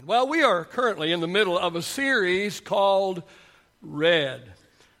Well, we are currently in the middle of a series called Red.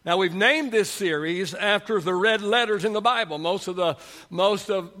 Now, we've named this series after the red letters in the Bible. Most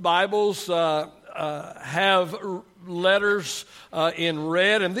of Bibles have letters in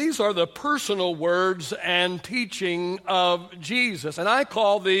red, and these are the personal words and teaching of Jesus. And I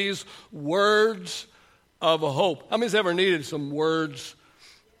call these words of hope. How many's ever needed some words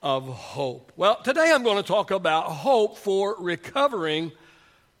of hope? Well, today I'm going to talk about hope for recovering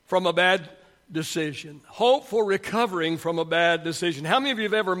from a bad decision. Hope for recovering from a bad decision. How many of you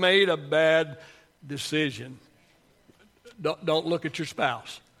have ever made a bad decision? Don't look at your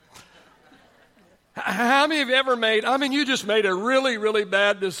spouse. How many of you ever you just made a really, really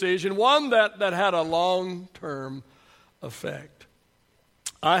bad decision, one that had a long-term effect?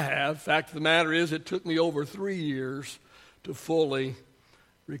 I have. Fact of the matter is, it took me over 3 years to fully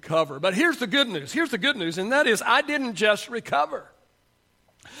recover. But here's the good news. And that is, I didn't just recover.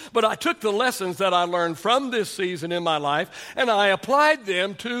 But I took the lessons that I learned from this season in my life, and I applied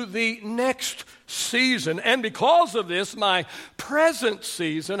them to the next season. And because of this, my present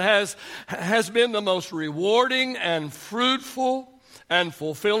season has been the most rewarding and fruitful and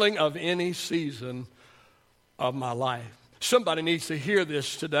fulfilling of any season of my life. Somebody needs to hear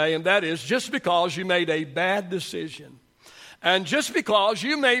this today, and that is, just because you made a bad decision, and just because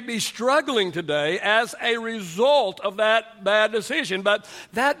you may be struggling today as a result of that bad decision, but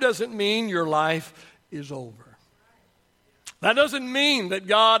that doesn't mean your life is over. That doesn't mean that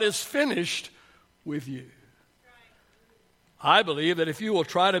God is finished with you. I believe that if you will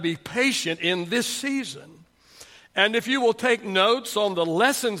try to be patient in this season, and if you will take notes on the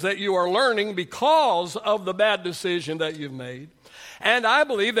lessons that you are learning because of the bad decision that you've made, and I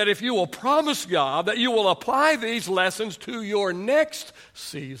believe that if you will promise God that you will apply these lessons to your next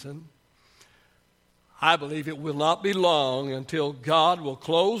season, I believe it will not be long until God will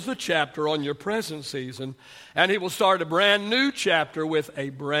close the chapter on your present season, and He will start a brand new chapter with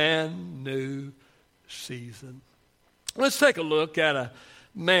a brand new season. Let's take a look at a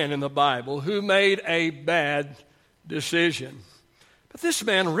man in the Bible who made a bad decision. But this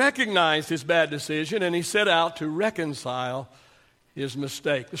man recognized his bad decision, and he set out to reconcile his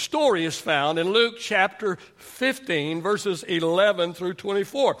mistake. The story is found in Luke chapter 15, verses 11 through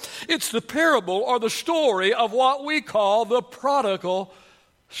 24. It's the parable or the story of what we call the prodigal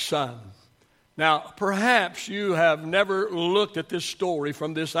son. Now, perhaps you have never looked at this story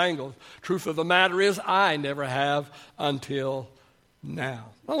from this angle. Truth of the matter is, I never have until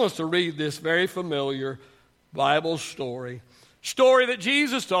now. I want us to read this very familiar Bible story that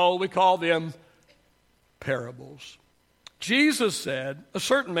Jesus told. We call them parables. Jesus said, a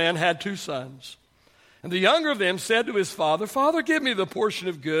certain man had 2 sons. And the younger of them said to his father, "Father, give me the portion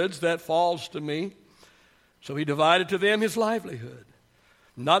of goods that falls to me." So he divided to them his livelihood.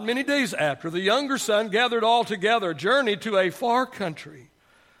 Not many days after, the younger son gathered all together, journeyed to a far country,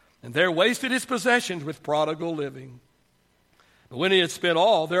 and there wasted his possessions with prodigal living. But when he had spent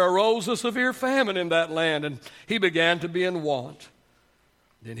all, there arose a severe famine in that land, and he began to be in want.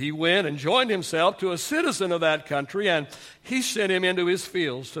 Then he went and joined himself to a citizen of that country, and he sent him into his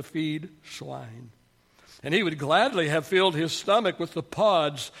fields to feed swine. And he would gladly have filled his stomach with the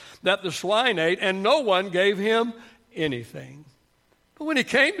pods that the swine ate, and no one gave him anything. But when he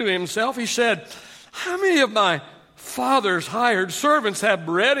came to himself, he said, "How many of my father's hired servants have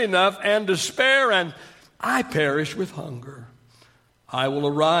bread enough and to spare, and I perish with hunger? I will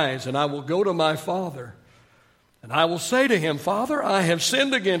arise, and I will go to my father. And I will say to him, Father, I have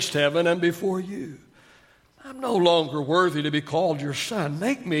sinned against heaven and before you. I'm no longer worthy to be called your son.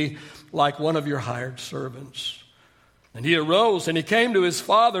 Make me like one of your hired servants." And he arose and he came to his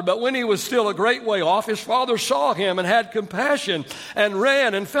father. But when he was still a great way off, his father saw him and had compassion and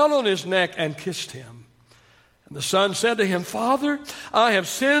ran and fell on his neck and kissed him. And the son said to him, "Father, I have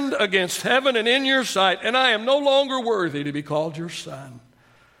sinned against heaven and in your sight, and I am no longer worthy to be called your son."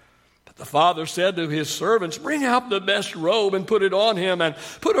 The father said to his servants, "Bring out the best robe and put it on him, and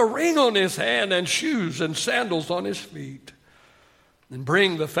put a ring on his hand and shoes and sandals on his feet. Then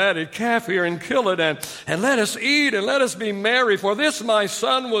bring the fatted calf here and kill it, and let us eat and let us be merry. For this my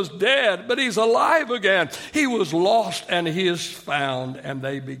son was dead, but he's alive again. He was lost and he is found." And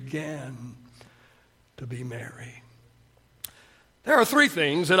they began to be merry. There are 3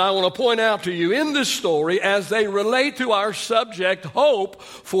 things that I want to point out to you in this story as they relate to our subject, hope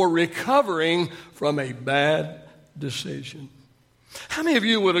for recovering from a bad decision. How many of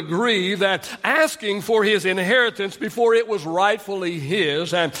you would agree that asking for his inheritance before it was rightfully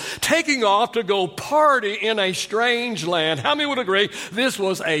his and taking off to go party in a strange land, how many would agree this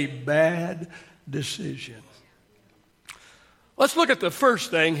was a bad decision? Let's look at the first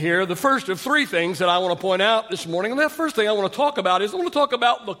thing here, the first of three things that I want to point out this morning. And that first thing I want to talk about is I want to talk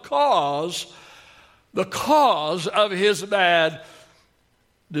about the cause of his bad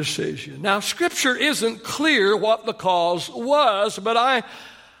decision. Now, Scripture isn't clear what the cause was, but I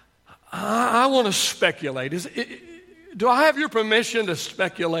want to speculate. Do I have your permission to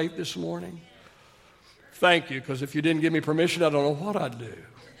speculate this morning? Thank you, because if you didn't give me permission, I don't know what I'd do.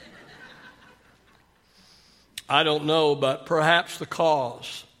 I don't know, but perhaps the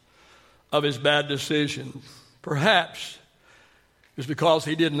cause of his bad decision, perhaps, is because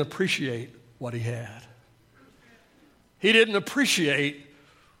he didn't appreciate what he had. He didn't appreciate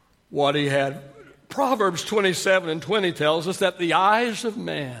what he had. Proverbs 27:20 tells us that the eyes of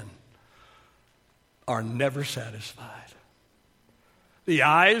man are never satisfied. The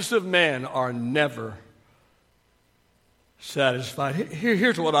eyes of man are never satisfied.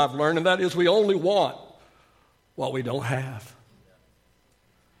 Here's what I've learned, and that is we only want what we don't have.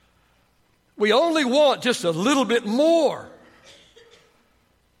 We only want just a little bit more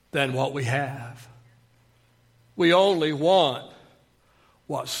than what we have. We only want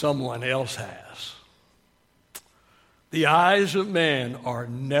what someone else has. The eyes of man are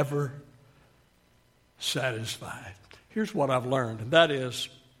never satisfied. Here's what I've learned, and that is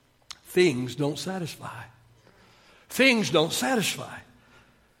things don't satisfy. Things don't satisfy.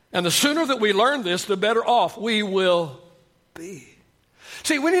 And the sooner that we learn this, the better off we will be.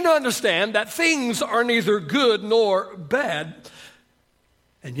 See, we need to understand that things are neither good nor bad,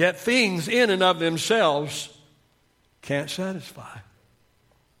 and yet things in and of themselves can't satisfy.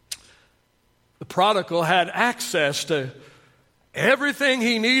 The prodigal had access to everything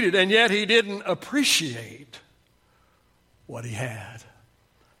he needed, and yet he didn't appreciate what he had.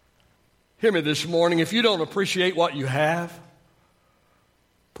 Hear me this morning. If you don't appreciate what you have,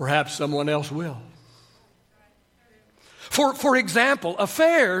 perhaps someone else will. For example,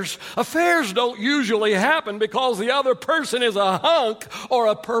 affairs don't usually happen because the other person is a hunk or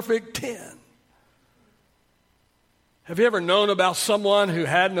a perfect 10. Have you ever known about someone who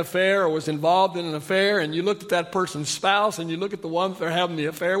had an affair or was involved in an affair, and you looked at that person's spouse and you look at the one they're having the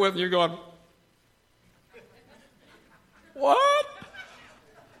affair with and you're going, what?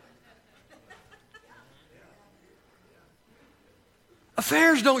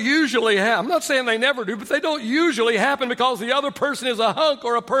 Affairs don't usually happen. I'm not saying they never do, but they don't usually happen because the other person is a hunk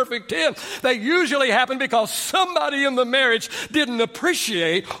or a perfect 10. They usually happen because somebody in the marriage didn't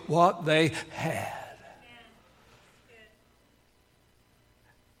appreciate what they had.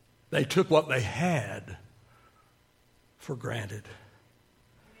 They took what they had for granted.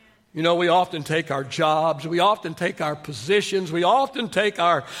 You know, we often take our jobs, we often take our positions, we often take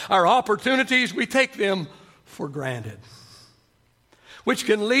our opportunities, we take them for granted, which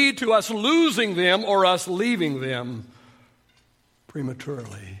can lead to us losing them or us leaving them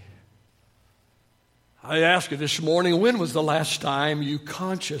prematurely. I ask you this morning, when was the last time you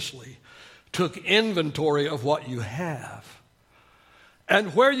consciously took inventory of what you have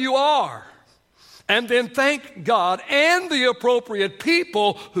and where you are, and then thank God and the appropriate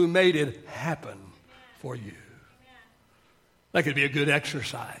people who made it happen for you? That could be a good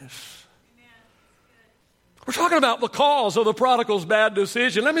exercise. We're talking about the cause of the prodigal's bad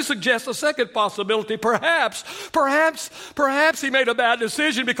decision. Let me suggest a second possibility. Perhaps he made a bad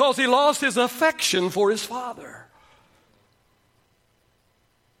decision because he lost his affection for his father.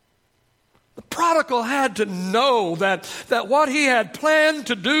 The prodigal had to know that what he had planned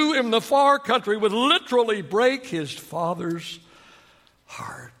to do in the far country would literally break his father's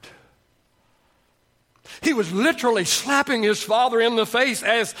heart. He was literally slapping his father in the face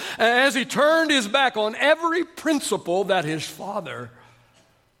as he turned his back on every principle that his father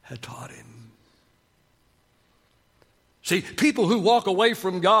had taught him. See, people who walk away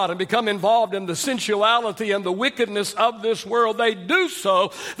from God and become involved in the sensuality and the wickedness of this world, they do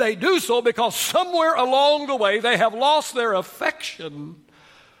so because somewhere along the way they have lost their affection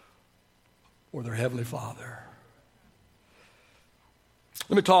for their Heavenly Father.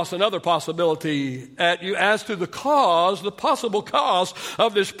 Let me toss another possibility at you as to the possible cause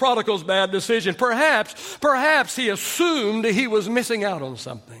of this prodigal's bad decision. Perhaps he assumed he was missing out on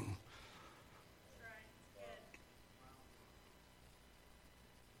something.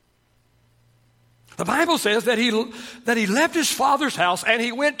 The Bible says that he left his father's house and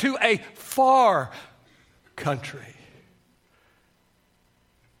he went to a far country.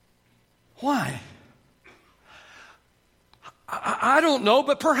 Why? I don't know,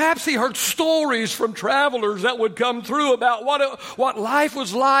 but perhaps he heard stories from travelers that would come through about what life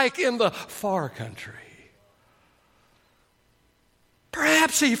was like in the far country.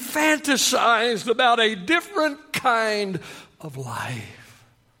 Perhaps he fantasized about a different kind of life.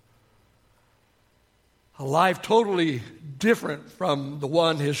 A life totally different from the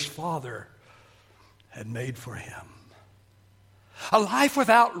one his father had made for him. A life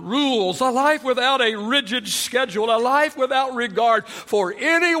without rules, a life without a rigid schedule, a life without regard for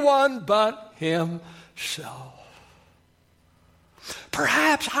anyone but himself.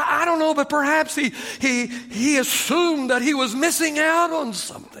 Perhaps, I don't know, but perhaps he assumed that he was missing out on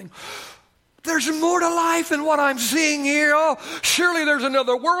something. There's more to life than what I'm seeing here. Oh, surely there's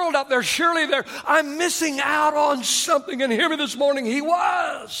another world out there. I'm missing out on something. And hear me this morning, he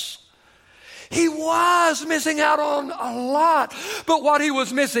was. He was missing out on a lot. But what he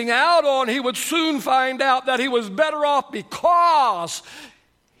was missing out on, he would soon find out that he was better off because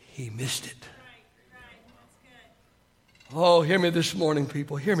he missed it. Oh, hear me this morning,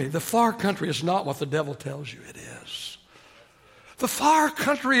 people. Hear me. The far country is not what the devil tells you it is. The far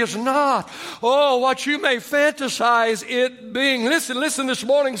country is not, what you may fantasize it being. Listen this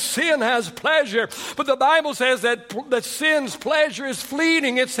morning, sin has pleasure. But the Bible says that sin's pleasure is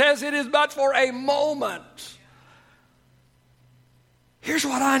fleeting. It says it is but for a moment. Here's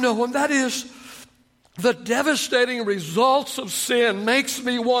what I know, and that is the devastating results of sin makes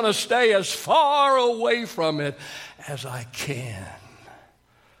me want to stay as far away from it as I can.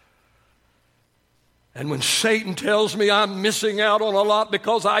 And when Satan tells me I'm missing out on a lot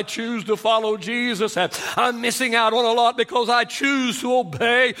because I choose to follow Jesus, and I'm missing out on a lot because I choose to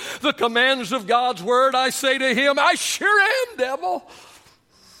obey the commands of God's word, I say to him, I sure am, devil.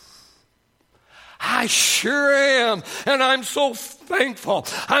 I sure am. And I'm so thankful.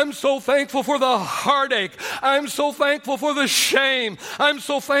 I'm so thankful for the heartache. I'm so thankful for the shame. I'm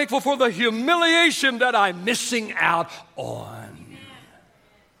so thankful for the humiliation that I'm missing out on.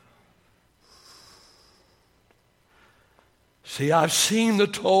 See, I've seen the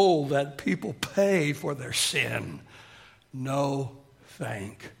toll that people pay for their sin. No,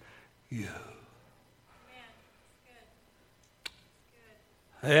 thank you.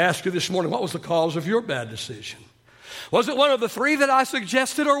 I ask you this morning, what was the cause of your bad decision? Was it one of the three that I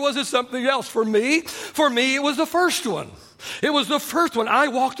suggested, or was it something else? For me, it was the first one. It was the first one. I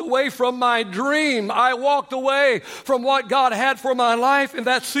walked away from my dream. I walked away from what God had for my life in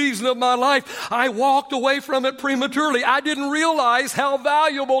that season of my life. I walked away from it prematurely. I didn't realize how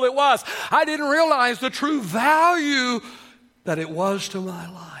valuable it was. I didn't realize the true value that it was to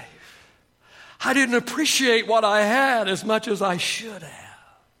my life. I didn't appreciate what I had as much as I should have.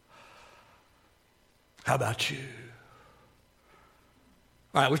 How about you?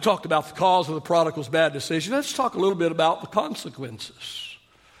 All right, we've talked about the cause of the prodigal's bad decision. Let's talk a little bit about the consequences.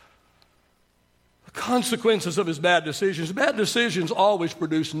 The consequences of his bad decisions. Bad decisions always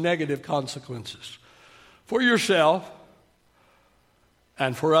produce negative consequences for yourself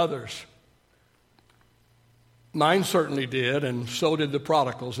and for others. Mine certainly did, and so did the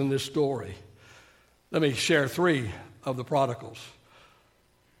prodigals in this story. Let me share three of the prodigals.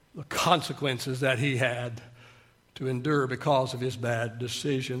 The consequences that he had to endure because of his bad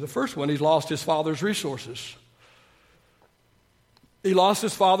decision. The first one, he lost his father's resources. He lost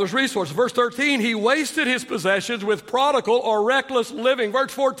his father's resources. Verse 13, he wasted his possessions with prodigal or reckless living.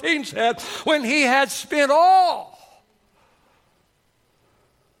 Verse 14 said, when he had spent all.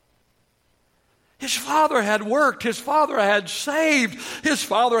 His father had worked, his father had saved, his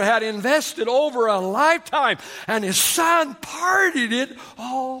father had invested over a lifetime, and his son partied it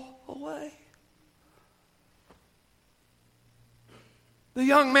all away. The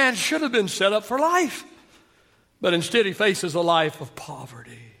young man should have been set up for life, but instead he faces a life of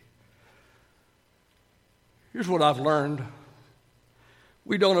poverty. Here's what I've learned.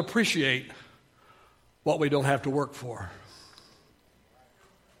 We don't appreciate what we don't have to work for.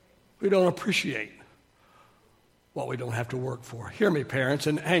 We don't appreciate what we don't have to work for. Hear me, parents,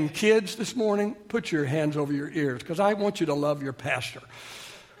 and kids this morning, put your hands over your ears, because I want you to love your pastor.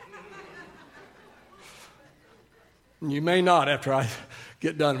 You may not after I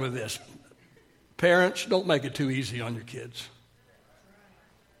get done with this. Parents, don't make it too easy on your kids.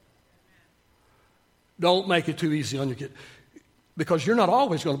 Don't make it too easy on your kids, because you're not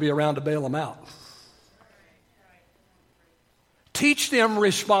always going to be around to bail them out. Teach them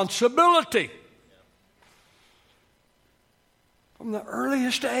responsibility. From the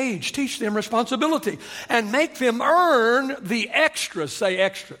earliest age, teach them responsibility and make them earn the extras. Say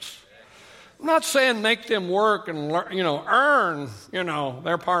extras. I'm not saying make them work and earn,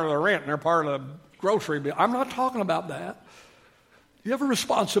 they're part of the rent and they're part of the grocery bill. I'm not talking about that. You have a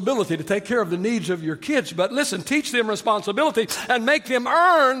responsibility to take care of the needs of your kids, but listen, teach them responsibility and make them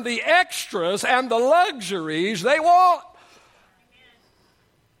earn the extras and the luxuries they want.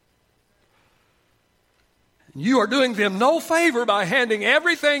 You are doing them no favor by handing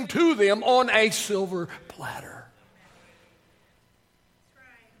everything to them on a silver platter.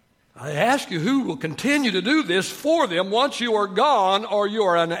 I ask you, who will continue to do this for them once you are gone or you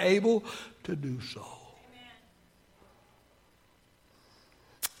are unable to do so?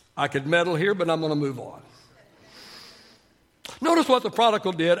 I could meddle here, but I'm going to move on. Notice what the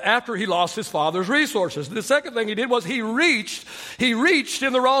prodigal did after he lost his father's resources. The second thing he did was he reached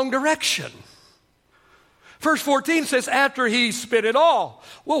in the wrong direction. Verse 14 says, after he spent it all.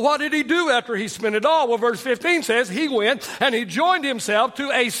 Well, what did he do after he spent it all? Well, verse 15 says, he went and he joined himself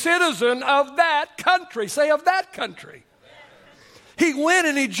to a citizen of that country. Say, of that country. He went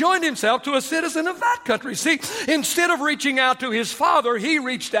and he joined himself to a citizen of that country. See, instead of reaching out to his father, he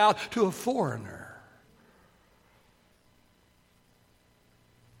reached out to a foreigner.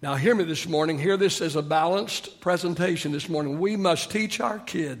 Now, hear me this morning. Hear this as a balanced presentation this morning. We must teach our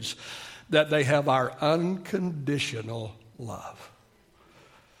kids that they have our unconditional love.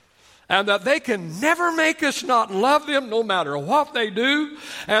 And that they can never make us not love them no matter what they do.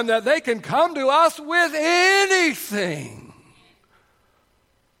 And that they can come to us with anything.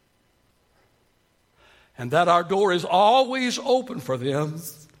 And that our door is always open for them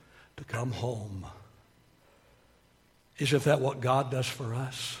to come home. Isn't that what God does for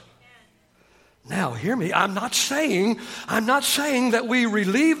us? Now, hear me. I'm not saying that we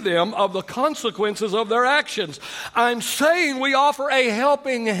relieve them of the consequences of their actions. I'm saying we offer a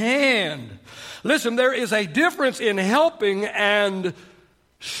helping hand. Listen, there is a difference in helping and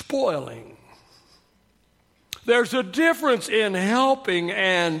spoiling. There's a difference in helping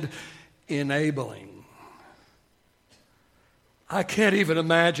and enabling. I can't even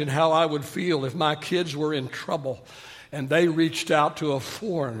imagine how I would feel if my kids were in trouble and they reached out to a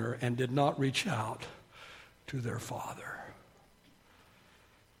foreigner and did not reach out to their father.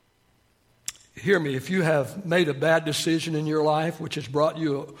 Hear me, if you have made a bad decision in your life which has brought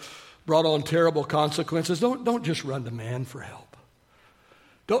on terrible consequences, don't just run to man for help.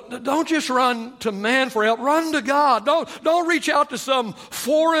 Don't just run to man for help. Run to God. Don't reach out to some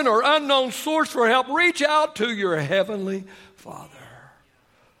foreign or unknown source for help. Reach out to your heavenly Father.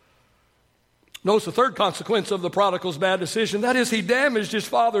 Notice the third consequence of the prodigal's bad decision. That is, he damaged his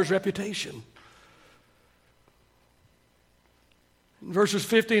father's reputation. In verses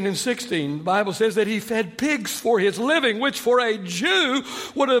 15 and 16, the Bible says that he fed pigs for his living, which for a Jew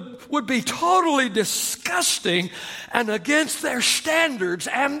would be totally disgusting and against their standards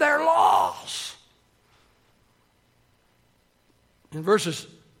and their laws. In verses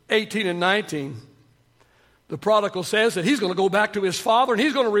 18 and 19, the prodigal says that he's going to go back to his father and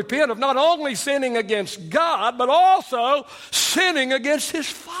he's going to repent of not only sinning against God, but also sinning against his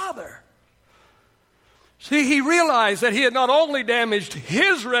father. See, he realized that he had not only damaged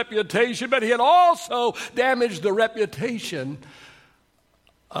his reputation, but he had also damaged the reputation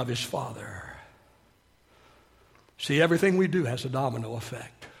of his father. See, everything we do has a domino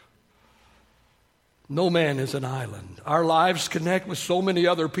effect. No man is an island. Our lives connect with so many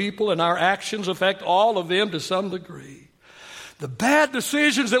other people, and our actions affect all of them to some degree. The bad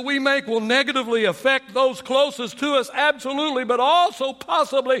decisions that we make will negatively affect those closest to us, absolutely, but also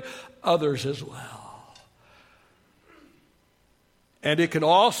possibly others as well. And it can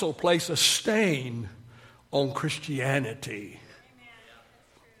also place a stain on Christianity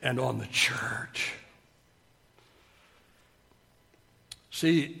and on the church.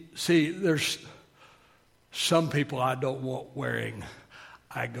 See, there's some people I don't want wearing,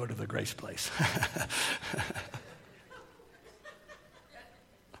 I go to the Grace Place.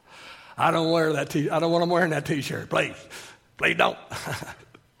 I don't wear that I don't want them wearing that T-shirt. Please don't.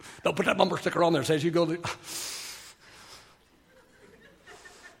 Don't put that bumper sticker on there that says you go to.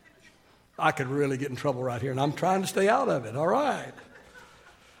 I could really get in trouble right here, and I'm trying to stay out of it. All right.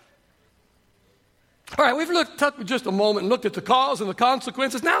 All right, we've took just a moment and looked at the cause and the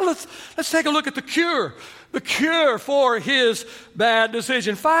consequences. Now let's take a look at the cure. The cure for his bad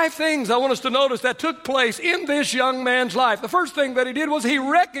decision. 5 things I want us to notice that took place in this young man's life. The first thing that he did was he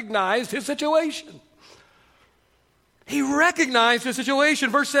recognized his situation. He recognized his situation.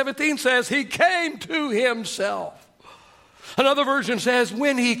 Verse 17 says he came to himself. Another version says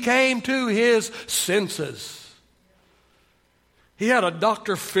when he came to his senses. He had a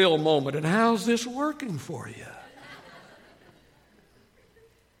Dr. Phil moment, and how's this working for you?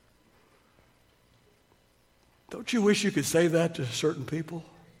 Don't you wish you could say that to certain people?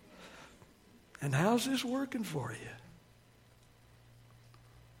 And how's this working for you?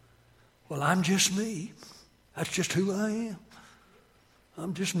 Well, I'm just me. That's just who I am.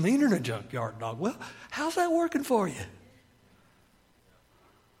 I'm just meaner than a junkyard dog. Well, how's that working for you?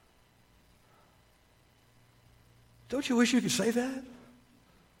 Don't you wish you could say that?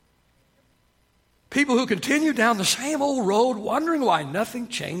 People who continue down the same old road wondering why nothing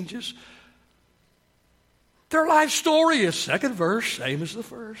changes. Their life story is second verse, same as the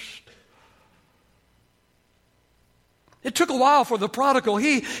first. It took a while for the prodigal.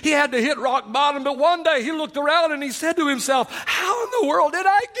 He had to hit rock bottom, but one day he looked around and he said to himself, how in the world did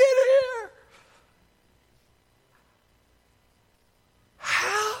I get here?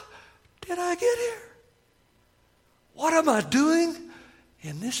 How did I get here? What am I doing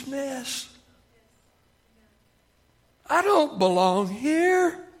in this mess? I don't belong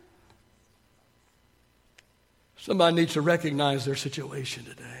here. Somebody needs to recognize their situation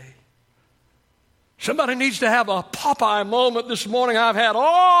today. Somebody needs to have a Popeye moment this morning. I've had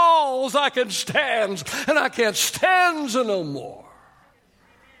all I can stand, and I can't stand no more.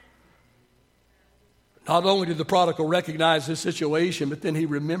 Not only did the prodigal recognize his situation, but then he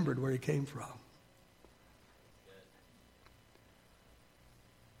remembered where he came from.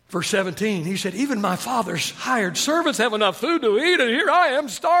 Verse 17, he said, even my father's hired servants have enough food to eat, and here I am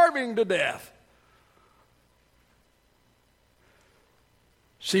starving to death.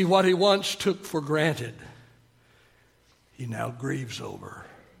 See, what he once took for granted, he now grieves over.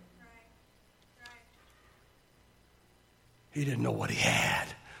 He didn't know what he had.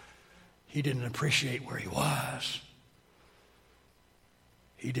 He didn't appreciate where he was.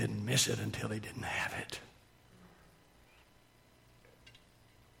 He didn't miss it until he didn't have it.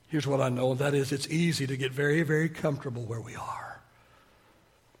 Here's what I know, and that is it's easy to get very, very comfortable where we are.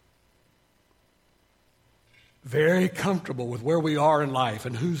 Very comfortable with where we are in life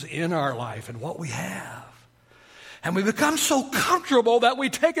and who's in our life and what we have. And we become so comfortable that we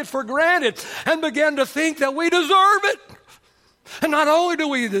take it for granted and begin to think that we deserve it. And not only do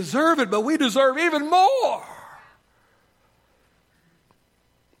we deserve it, but we deserve even more.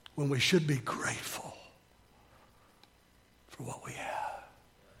 When we should be grateful for what we have.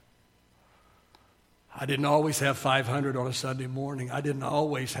 I didn't always have $500 on a Sunday morning. I didn't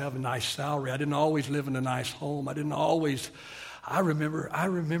always have a nice salary. I didn't always live in a nice home. I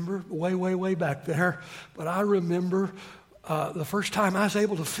remember way back there, but I remember the first time I was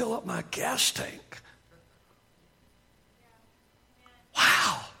able to fill up my gas tank.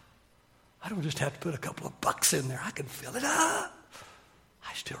 Wow. I don't just have to put a couple of bucks in there. I can fill it up.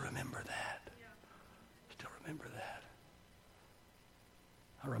 I still remember that. Still remember that.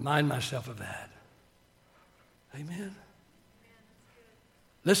 I remind myself of that. Amen.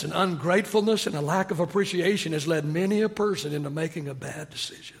 Listen, ungratefulness and a lack of appreciation has led many a person into making a bad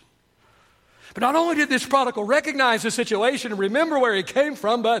decision. But not only did this prodigal recognize the situation and remember where he came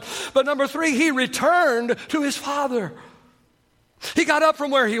from, but number 3, he returned to his father. He got up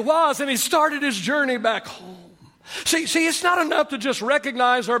from where he was and he started his journey back home. See, it's not enough to just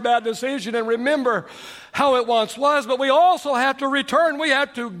recognize our bad decision and remember how it once was, but we also have to return. We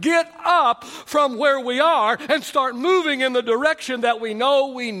have to get up from where we are and start moving in the direction that we know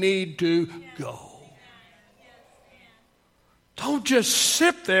we need to go. Don't just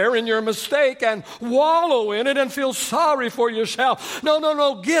sit there in your mistake and wallow in it and feel sorry for yourself.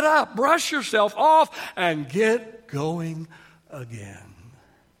 No. Get up, brush yourself off, and get going again.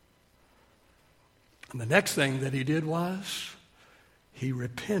 And the next thing that he did was he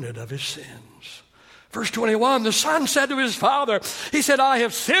repented of his sins. Verse 21, the son said to his father, he said, I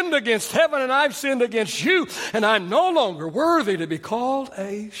have sinned against heaven and I've sinned against you, and I'm no longer worthy to be called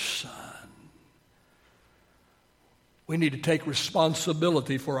a son. We need to take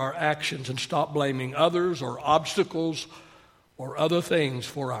responsibility for our actions and stop blaming others or obstacles or other things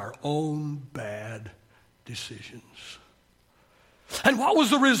for our own bad decisions. And what was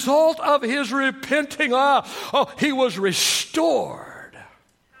the result of his repenting? He was restored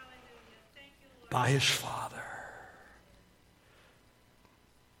by his father.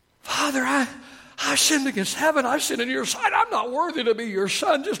 Father, I sinned against heaven. I sinned in your sight. I'm not worthy to be your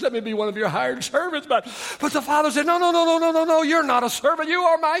son. Just let me be one of your hired servants. But the father said, no. You're not a servant. You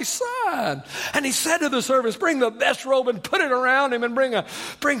are my son. And he said to the servants, bring the best robe and put it around him, and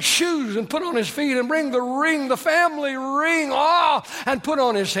bring shoes and put on his feet, and bring the ring, the family ring, and put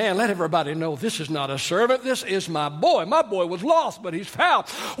on his hand. Let everybody know this is not a servant. This is my boy. My boy was lost, but he's found.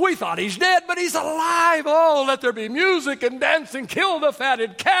 We thought he's dead, but he's alive. Oh, let there be music and dancing. Kill the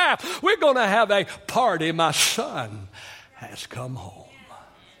fatted calf. We're going to have a party. My son has come home.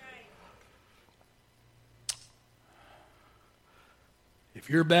 If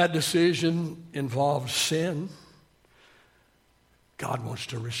your bad decision involves sin, God wants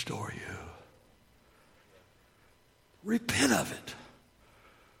to restore you. Repent of it.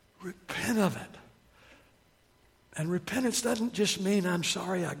 Repent of it. And repentance doesn't just mean I'm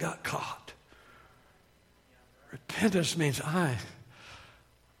sorry I got caught. Repentance means I'm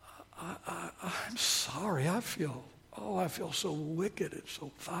sorry. I feel so wicked and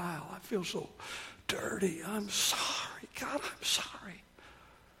so vile. I feel so dirty. I'm sorry. God, I'm sorry.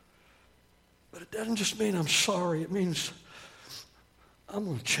 But it doesn't just mean I'm sorry. It means I'm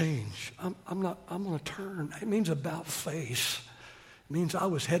going to change. I'm going to turn. It means about face. It means I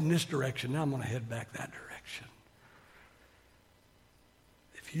was heading this direction. Now I'm going to head back that direction.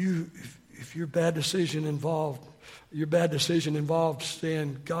 If your bad decision involved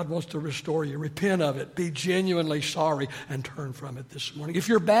sin, God wants to restore you. Repent of it. Be genuinely sorry and turn from it this morning. If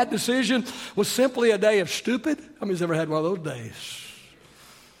your bad decision was simply a day of stupid, how many's ever had one of those days?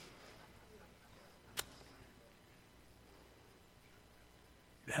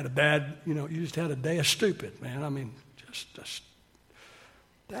 You had a bad, you just had a day of stupid, man. I mean,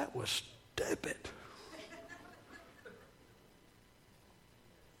 that was stupid.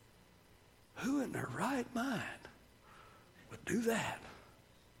 Who in their right mind would do that?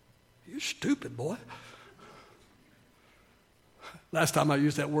 You stupid, boy. Last time I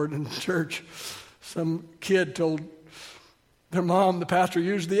used that word in church, some kid told their mom the pastor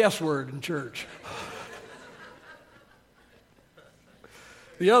used the S word in church.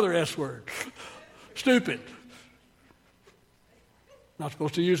 The other S word, stupid. Not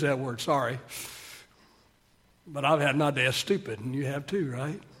supposed to use that word, sorry. But I've had my day of stupid, and you have too,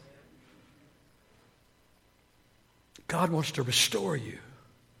 right? God wants to restore you.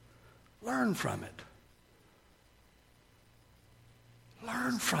 Learn from it.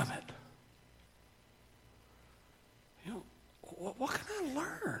 Learn from it. What can I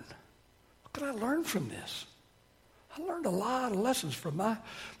learn? What can I learn from this? I learned a lot of lessons from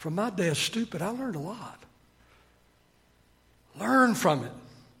my day of stupid. I learned a lot. Learn from it.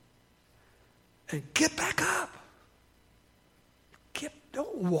 And get back up.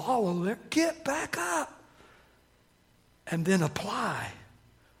 Don't wallow there. Get back up. And then apply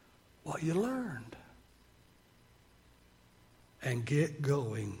what you learned. And get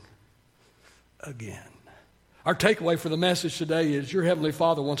going again. Our takeaway for the message today is your Heavenly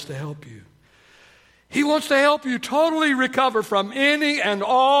Father wants to help you. He wants to help you totally recover from any and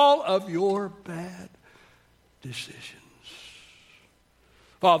all of your bad decisions.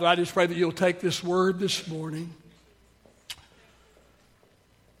 Father, I just pray that you'll take this word this morning.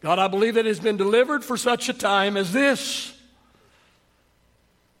 God, I believe that it has been delivered for such a time as this.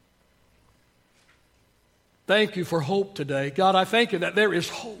 Thank you for hope today. God, I thank you that there is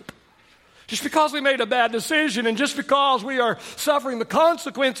hope. Just because we made a bad decision and just because we are suffering the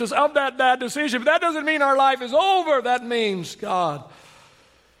consequences of that bad decision, but that doesn't mean our life is over. That means, God,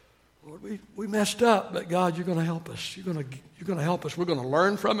 Lord, we messed up, but God, you're going to help us. You're going to help us. We're going to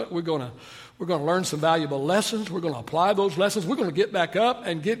learn from it. We're going to learn some valuable lessons. We're going to apply those lessons. We're going to get back up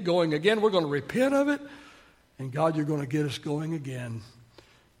and get going again. We're going to repent of it. And God, you're going to get us going again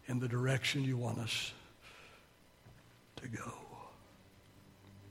in the direction you want us